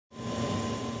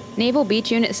Naval Beach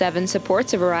Unit 7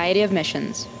 supports a variety of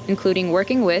missions, including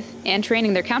working with and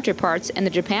training their counterparts in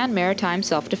the Japan Maritime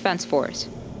Self-Defense Force.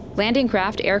 Landing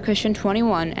craft Air Cushion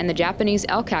 21 and the Japanese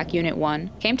LCAC Unit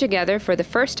 1 came together for the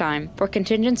first time for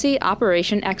contingency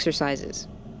operation exercises.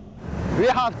 We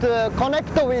have to connect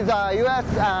with the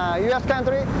US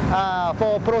country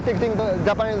for protecting the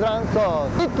Japanese land. So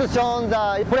it's shown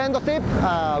the friendship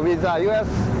with the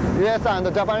US and the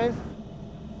Japanese.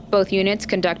 Both units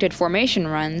conducted formation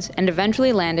runs and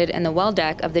eventually landed in the well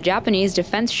deck of the Japanese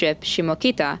defense ship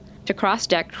Shimokita to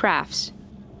cross-deck crafts.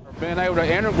 Being able to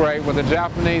integrate with the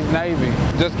Japanese Navy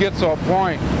just gets to a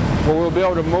point where we'll be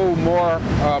able to move more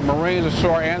Marines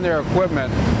ashore and their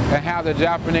equipment and have the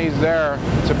Japanese there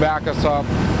to back us up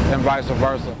and vice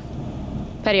versa.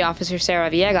 Petty Officer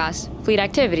Sarah Villegas, Fleet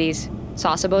Activities,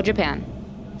 Sasebo, Japan.